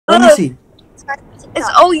Let me see. It's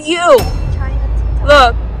all you.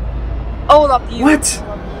 Look, all of you. What?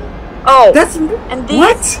 Oh, That's and this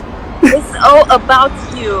what? is all about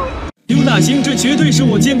you. 刘大兴，这绝对是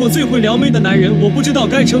我见过最会撩妹的男人。我不知道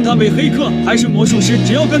该称他为黑客还是魔术师，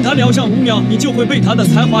只要跟他聊上5秒，你就会被他的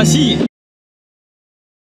才华吸引。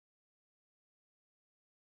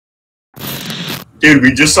Dude, we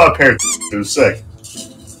just saw a pair. It was sick.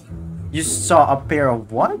 You saw a pair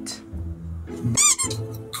of what?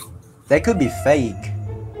 They could be fake.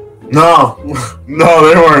 No, no,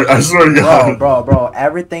 they weren't. I swear to God. Bro.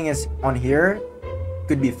 Everything is on here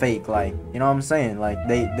could be fake. Like, you know what I'm saying? Like,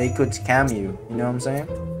 they could scam you. You know what I'm saying?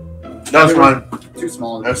 That's fine. Too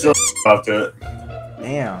small. That's still up to it.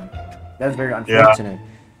 Damn, that's very unfortunate. Yeah.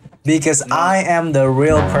 Because I am the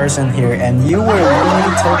real person here, and you were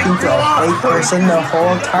really talking to a fake person the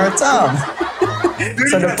whole entire time.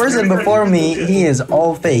 So the person before me, he is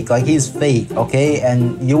all fake, like he's fake, okay?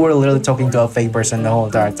 And you were literally talking to a fake person the whole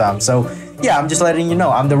entire time. So yeah, I'm just letting you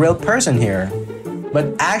know, I'm the real person here.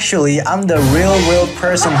 But actually, I'm the real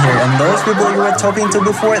person here. And those people you were talking to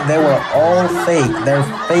before, they were all fake. They're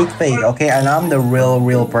fake, okay? And I'm the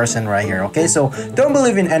real person right here, okay? So don't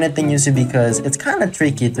believe in anything you see because it's kind of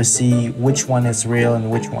tricky to see which one is real and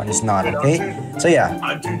which one is not, okay? So yeah,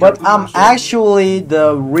 but I'm actually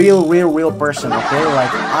the real person, okay?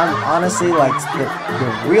 Like, I'm honestly like the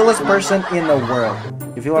realest person in the world.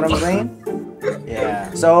 You feel what I'm saying?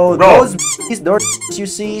 Yeah, so those you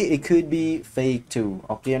see, it could be fake too,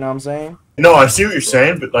 okay, you know what I'm saying? No, I see what you're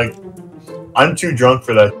saying, but like, I'm too drunk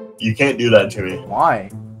for that. You can't do that to me.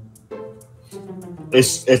 Why?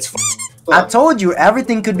 It's I told you,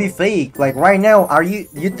 everything could be fake. Like, right now,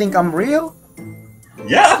 you think I'm real?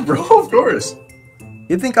 Yeah, bro, of course.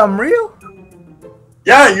 You think I'm real?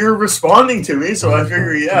 Yeah, you're responding to me, so I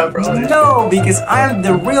figure, yeah, probably. No, because I'm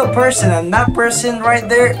the real person, and that person right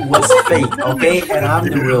there was fake, okay? And I'm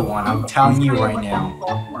the real one, I'm telling you right now.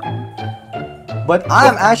 But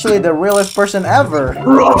I'm actually the realest person ever.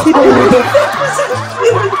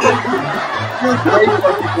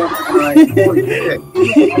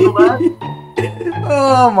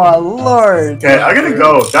 Oh my lord. Okay, I gotta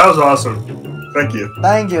go. That was awesome. Thank you.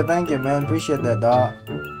 Thank you, man. Appreciate that, dog.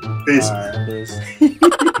 Peace. Right, peace.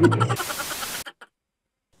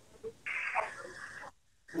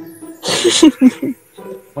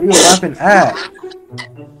 What are you laughing at?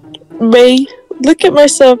 Ray, look at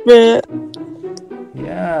myself, bro.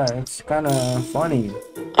 Yeah, it's kind of funny.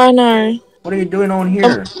 I know. What are you doing on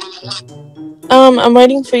here? I'm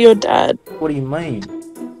waiting for your dad. What do you mean?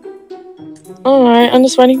 Alright, I'm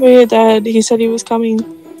just waiting for your dad. He said he was coming.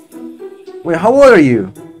 Wait, how old are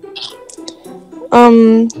you?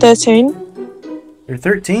 13. You're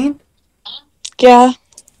 13? Yeah.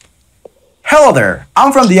 Hello there,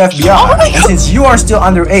 I'm from the FBI, and since you are still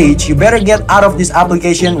underage, you better get out of this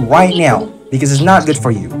application right now, because it's not good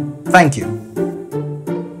for you. Thank you.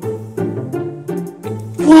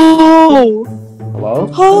 Whoa! Hello?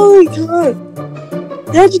 Holy God!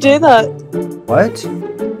 How'd you do that? What?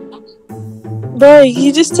 Bro,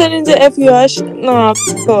 you just turned into FBI Nah,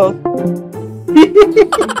 cool.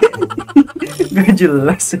 Good you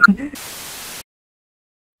listen.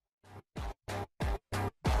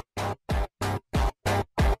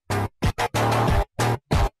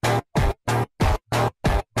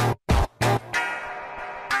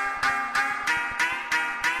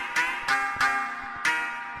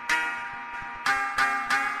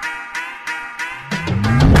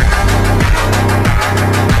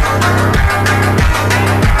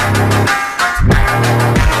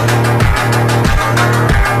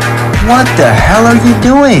 What the hell are you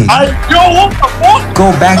doing? Yo, what the fuck?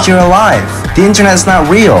 Go back to your life. The internet's not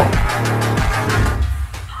real.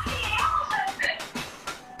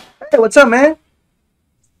 Hey, what's up, man?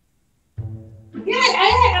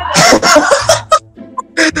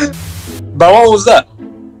 But what was that?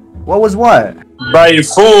 What was what? Bro, you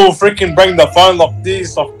fool, freaking bring the phone like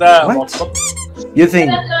this, like that. What? You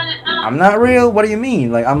think I'm not real? What do you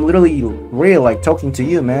mean? Like, I'm literally real, like talking to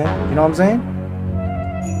you, man. You know what I'm saying?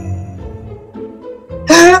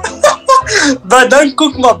 Bro, don't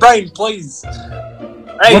cook my brain, please.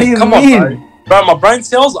 Hey, What do you come mean? on, bro. My brain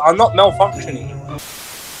cells are not malfunctioning.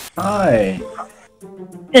 Hi.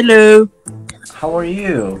 Hello. How are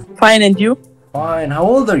you? Fine, and you? Fine. How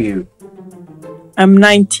old are you? I'm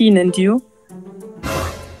 19, and you?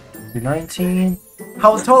 You're 19?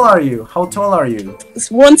 How tall are you? How tall are you? It's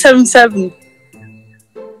 177.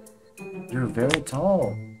 You're very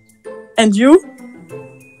tall. And you?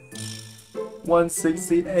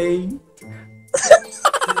 168.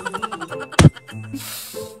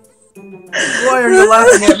 Why are you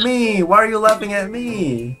laughing at me? Why are you laughing at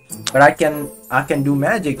me? But I can do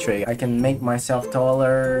magic trick. I can make myself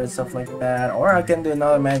taller, stuff like that. Or I can do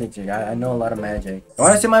another magic trick. I know a lot of magic. You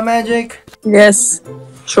wanna see my magic? Yes.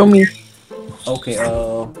 Show me. Okay,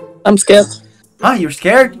 I'm scared. Huh, you're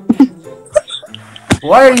scared?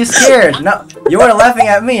 Why are you scared? No, you were laughing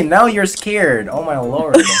at me. Now you're scared. Oh my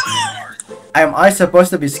lord. Am I supposed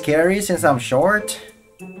to be scary since I'm short?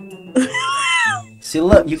 See,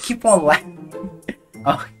 look, you keep on laughing.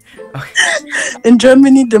 Oh, okay. In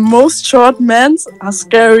Germany, the most short men are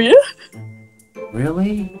scary.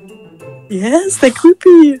 Really? Yes, they're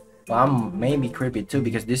creepy. Well, I'm maybe creepy too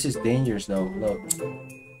because this is dangerous though. Look.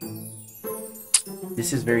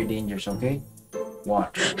 This is very dangerous, okay?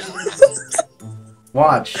 Watch.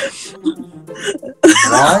 Watch.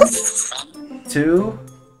 1, 2,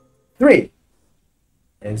 3.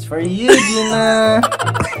 It's for you, Gina.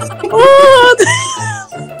 What?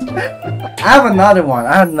 I have another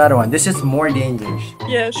one. This is more dangerous.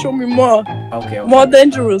 Yeah, show me more. Okay. More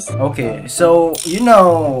dangerous. Okay, so you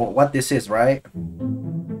know what this is, right?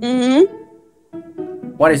 Mm-hmm.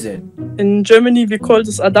 What is it? In Germany, we call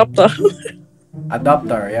this adapter.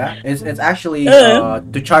 Adapter, yeah? It's actually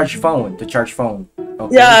to charge phone.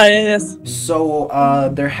 Okay. Yeah, yes. So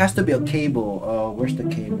there has to be a cable. Where's the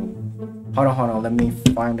cable? Hold on. Let me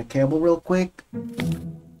find the cable real quick.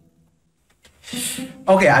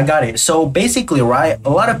 Okay, I got it. So basically, right, a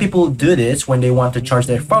lot of people do this when they want to charge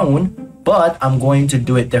their phone, but I'm going to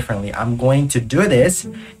do it differently. I'm going to do this,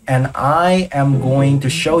 and I am going to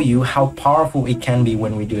show you how powerful it can be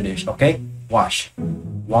when we do this, okay? Watch.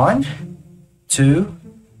 1, 2,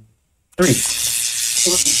 3.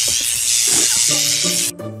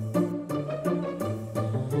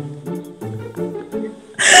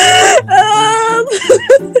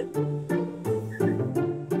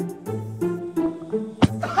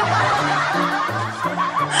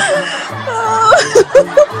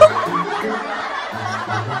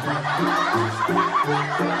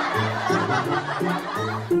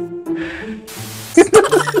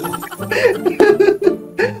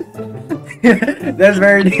 That's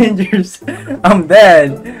very dangerous. I'm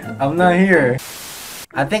dead. I'm not here.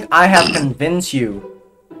 I think I have convinced you.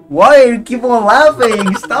 Why you keep on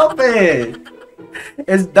laughing? Stop it.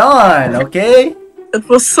 It's done, okay? It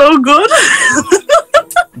was so good.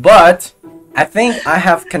 But I think I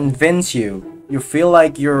have convinced you. You feel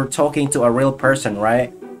like you're talking to a real person,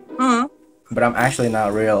 right? Mm. But I'm actually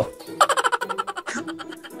not real.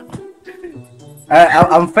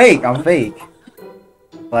 I'm fake.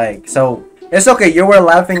 Like, so it's okay. You were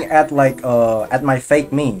laughing at like at my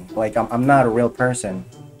fake me. Like I'm not a real person.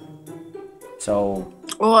 So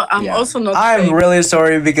Well, I'm yeah. also not I'm fake. really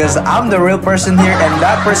sorry because I'm the real person here, and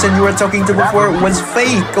that person you were talking to before was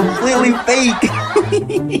fake, completely fake.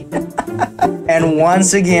 And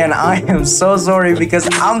once again, I am so sorry because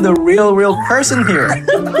I'm the real person here.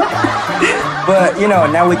 But you know,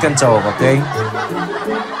 now we can talk, okay?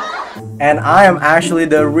 And I am actually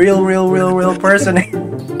the real person.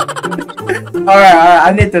 Alright,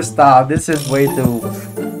 I need to stop. This is way too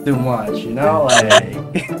much, you know, like.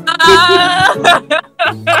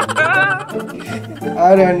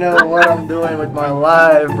 I don't know what I'm doing with my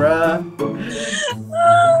life, bruh.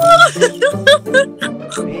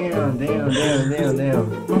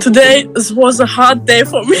 Damn. Today was a hard day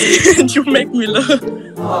for me, and you make me laugh.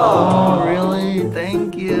 Oh, really?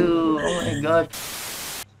 Thank you. Oh my god.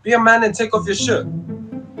 Be a man and take off your shirt.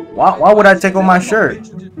 Why would I take off my shirt?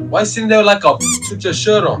 Why sitting there like a with your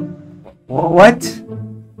shirt on? What?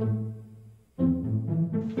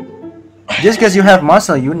 Just because you have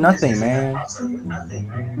muscle, you're nothing, man.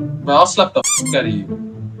 Man, I'll slap the out of you.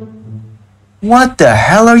 What the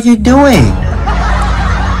hell are you doing?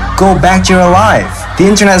 Go back to your life. The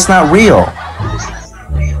internet's not real.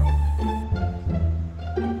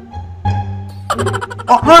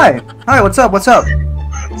 Oh, hi. Hi, what's up? No,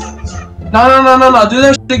 do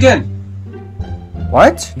that shit again.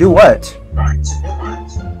 What? Do what?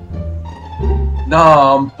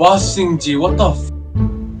 Nah, I'm busting G. What the f?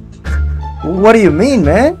 What do you mean,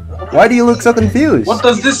 man? Why do you look so confused? What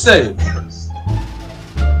does this say?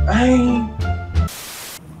 Hey.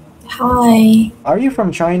 Hi. Are you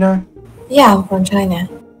from China? Yeah, I'm from China.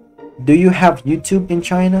 Do you have YouTube in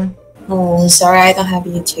China? Oh, sorry, I don't have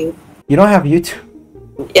YouTube. You don't have YouTube?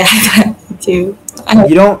 Yeah, I don't have YouTube.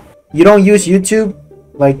 You don't use YouTube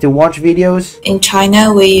like to watch videos? In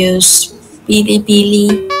China, we use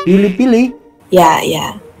Bilibili. Bilibili?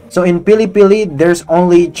 Yeah. So in Bilibili, there's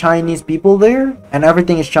only Chinese people there, and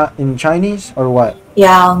everything is in Chinese, or what?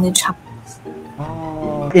 Yeah, only Chinese.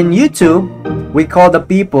 Oh. In YouTube, we call the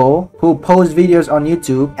people who post videos on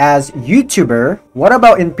YouTube as YouTuber. What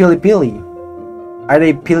about in Pilipili? Are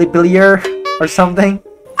they Pilipilier or something?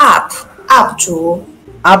 Up to.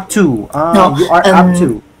 Up to. No, You are up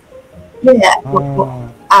to. Yeah, Oh.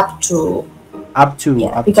 up to. Up to.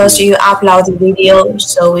 Yeah, up because to. you upload the video,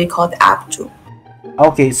 so we call it up to.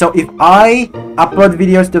 Okay, so if I upload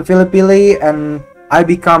videos to Pilipili and I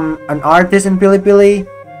become an artist in Pilipili,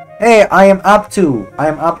 hey, I am up to,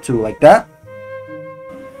 like that.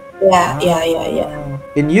 Yeah.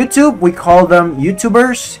 In YouTube, we call them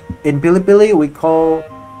YouTubers. In Pilipili, we call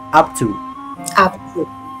up to. Up to.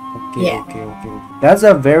 Okay, Yeah. okay. That's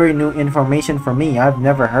a very new information for me. I've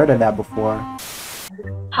never heard of that before.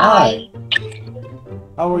 Hi.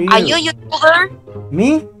 How are you? Are you YouTuber?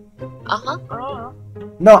 Me? Uh-huh.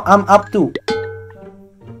 No, I'm up to.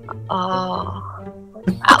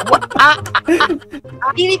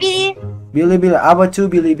 Bilibili. Bilibili, apa to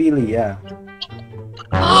Bilibili, yeah.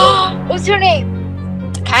 What's your name?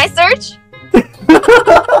 Can I search?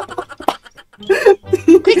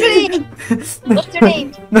 Quickly. What's your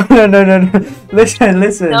name? No.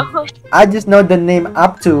 Listen. No. I just know the name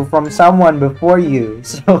up to from someone before you,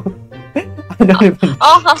 so I don't even.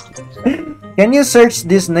 Can you search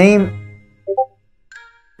this name?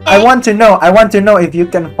 I want to know if you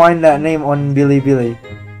can find that name on Bilibili.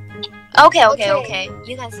 Okay.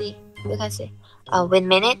 You can see.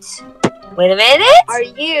 Wait a minute. Are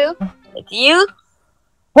you? It's you?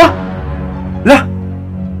 Wah! Lah!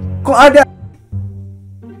 Kok ada?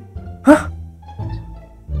 Hah?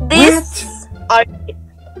 This are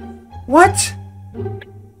What?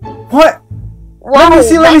 What? wow,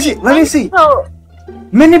 Let me see.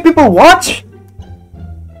 Many people watch?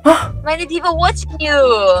 Many people watching you.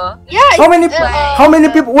 Yeah. How many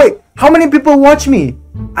people? Wait, how many people watch me?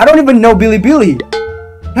 I don't even know Bilibili.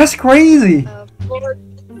 That's crazy.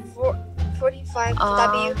 45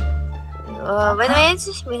 W. Wait a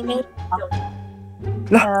minute.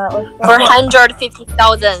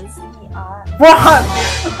 450,000. What?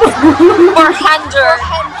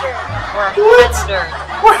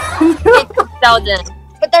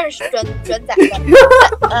 450,000.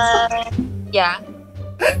 Yeah.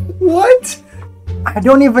 What? I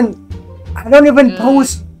don't even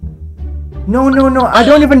post. No. I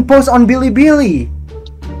don't even post on Bilibili.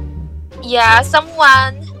 Yeah,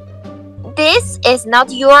 someone. This is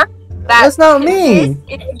not your. That's not me.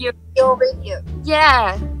 It's your video.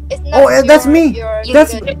 Yeah. It's not Oh, that's me.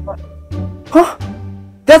 That's huh?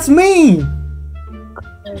 That's me.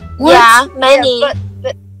 What? Yeah, many.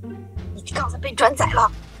 But 你刚才被转载了。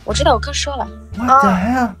我知道，我刚说了。 What the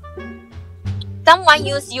hell? Someone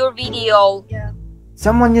use your video. Yeah.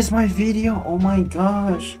 Someone used my video. Oh my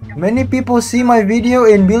gosh. Many people see my video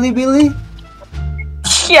in Bilibili.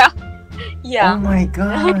 Yeah. Oh my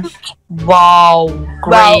gosh. Wow.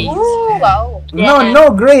 Great. Wow. No,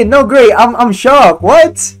 great. I'm shocked.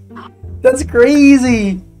 What? That's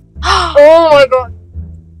crazy. Oh my god.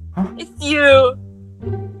 Huh? It's you.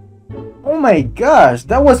 Oh my gosh,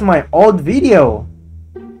 that was my old video.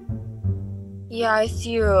 Yeah, it's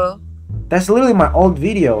you. That's literally my old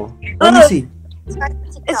video. Let me see.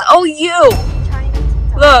 It's all you.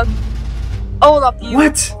 Look. All of you.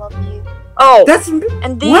 What? Oh. That's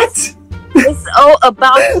and this what? It's all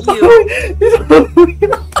about you.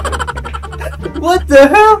 What the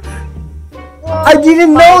hell? I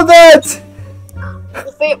didn't know that.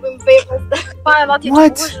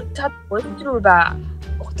 What?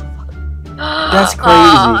 That's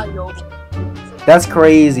crazy. That's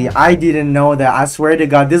crazy. I didn't know that. I swear to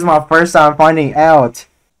God, this is my first time finding out.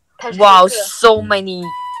 Wow, so many.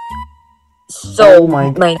 Oh my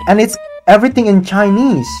God. And it's everything in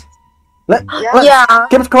Chinese. Yeah.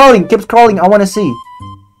 Keep scrolling. I want to see.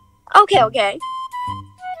 Okay.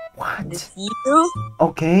 What? It's you.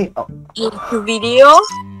 Okay. Into video.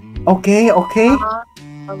 Okay.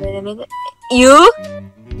 Wait a minute. You,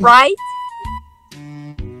 right?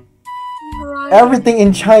 Everything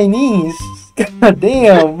in Chinese. God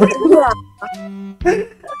damn.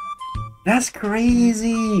 That's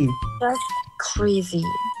crazy. That's crazy.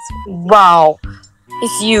 Wow.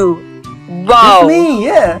 It's you. Wow. It's me,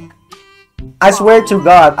 yeah. I swear to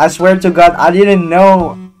God, I didn't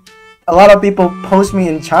know a lot of people post me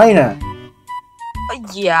in China.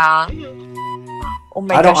 Yeah. Oh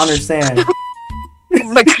my gosh. I don't understand.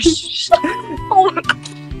 Oh my gosh. Oh my god.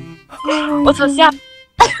 What's up?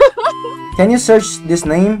 Can you search this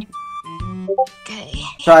name? Okay.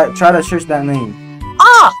 Try to search that name.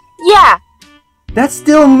 Oh, yeah. That's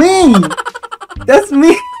still me. That's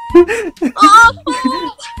me.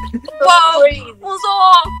 Wow.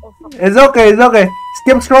 It's okay.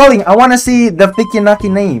 Skip scrolling. I want to see the Fikinaki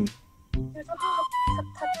name.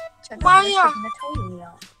 妈呀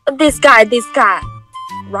This guy,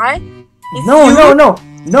 right? It's No, you? no.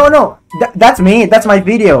 That's me. That's my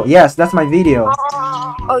video. Yes, that's my video.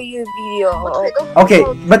 Oh, your video. Okay,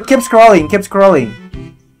 but keep scrolling.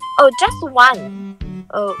 Oh, just one.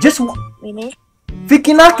 Oh, Just minute.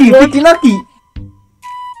 Fikinaki.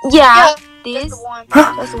 Yeah, this.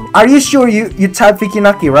 Huh? Just one. Are you sure you type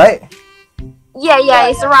Fikinaki, right? Yeah,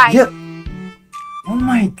 it's right. Yeah. Oh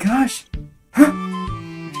my gosh. Huh?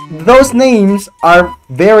 Those names are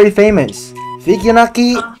very famous.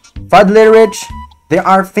 Fikinaki, Fadlerich, they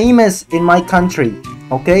are famous in my country,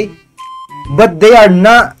 okay? But they are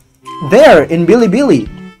not there in Bilibili.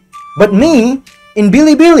 But me in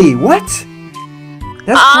Bilibili, what?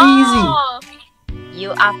 That's crazy.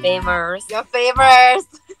 You are famous. You're famous.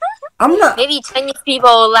 I'm not. Maybe Chinese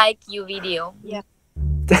people like your video. Yeah.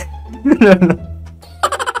 No.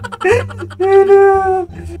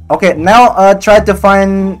 Okay, now try to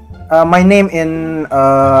find my name in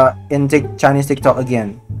Chinese TikTok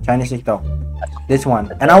again. Chinese TikTok. This one.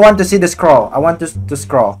 And I want to see the scroll. I want to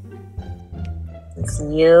scroll. It's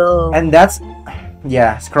you. And that's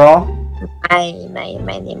scroll. My name.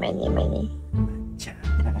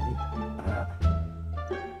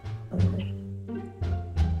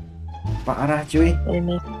 Parah cuy.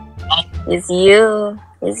 It's you.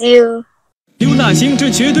 It's you.刘大兴，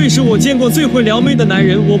这绝对是我见过最会撩妹的男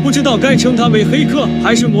人。我不知道该称他为黑客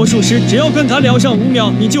还是魔术师，只要跟他聊上5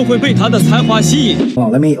秒，你就会被他的才华吸引。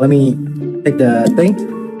Oh, let me take the thing.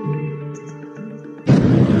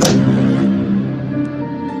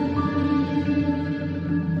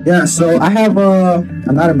 Yeah, so I have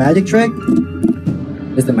another magic trick.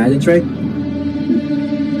 It's the magic trick.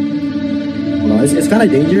 No, it's kind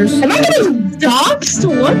of dangerous. Am I getting doxxed?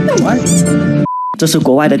 What the What? 这是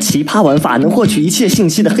国外的奇葩玩法，能获取一切信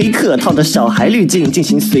息的黑客，套着小孩滤镜进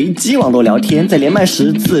行随机网络聊天，在连麦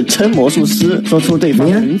时自称魔术师，说出对方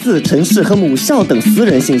的名字、城市和母校等私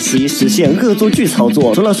人信息，实现恶作剧操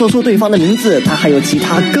作。除了说出对方的名字，他还有其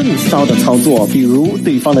他更骚的操作，比如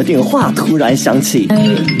对方的电话突然响起。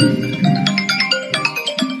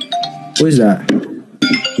Who is that?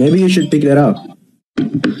 Maybe you should pick that up.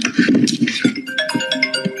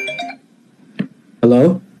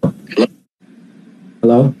 Hello?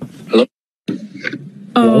 Hello?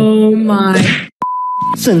 Oh my.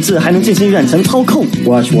 甚至还能进行远程操控。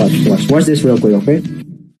Watch this real quick, okay?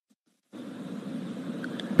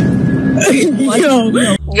 Yo.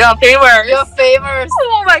 You're famous. You're famous.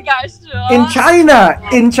 Oh my gosh. In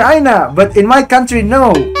China, but in my country,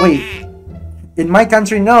 no. Wait. In my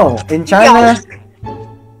country, no. In China...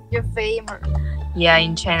 You're famous. Yeah,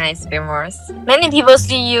 in China it's famous. Many people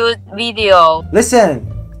see your video. Listen,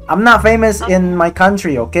 I'm not famous in my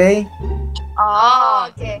country, okay? Oh,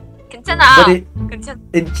 okay. 괜찮아. But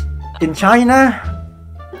in China...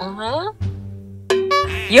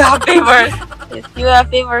 You are famous. You are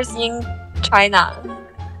famous in China.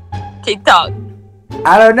 TikTok.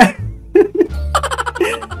 I don't know.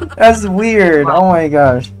 That's weird. Oh my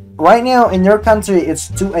gosh. Right now in your country it's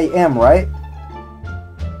 2 a.m., right?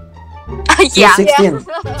 Yeah.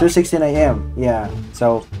 2:16 a.m. Yeah.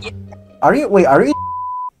 So are you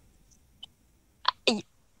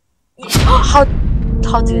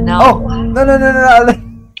How do you know? Oh, no.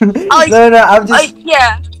 Oh, No, I'm just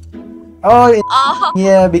yeah.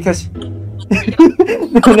 yeah, because no.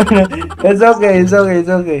 It's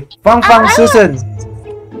okay. Fang Susan,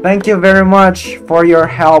 thank you very much for your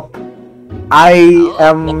help.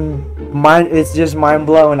 It's just mind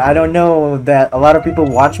blown. I don't know that a lot of people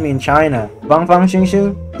watch me in China. Fang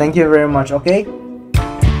Xing, thank you very much, okay?